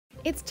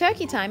It's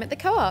turkey time at the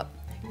co-op.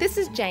 This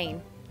is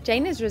Jane.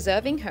 Jane is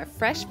reserving her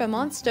fresh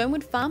Vermont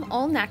Stonewood Farm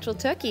all-natural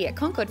turkey at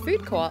Concord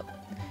Food Co-op.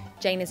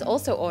 Jane is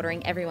also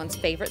ordering everyone's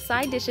favourite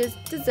side dishes,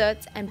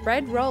 desserts and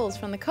bread rolls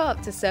from the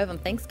co-op to serve on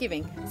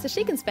Thanksgiving, so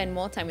she can spend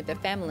more time with her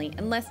family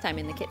and less time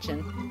in the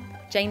kitchen.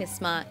 Jane is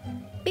smart.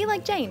 Be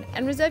like Jane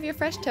and reserve your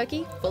fresh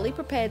turkey, fully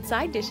prepared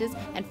side dishes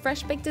and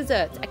fresh baked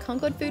desserts at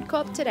Concord Food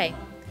Co-op today.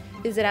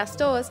 Visit our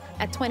stores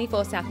at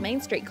 24 South Main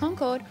Street,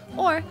 Concord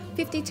or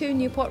 52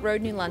 Newport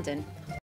Road, New London.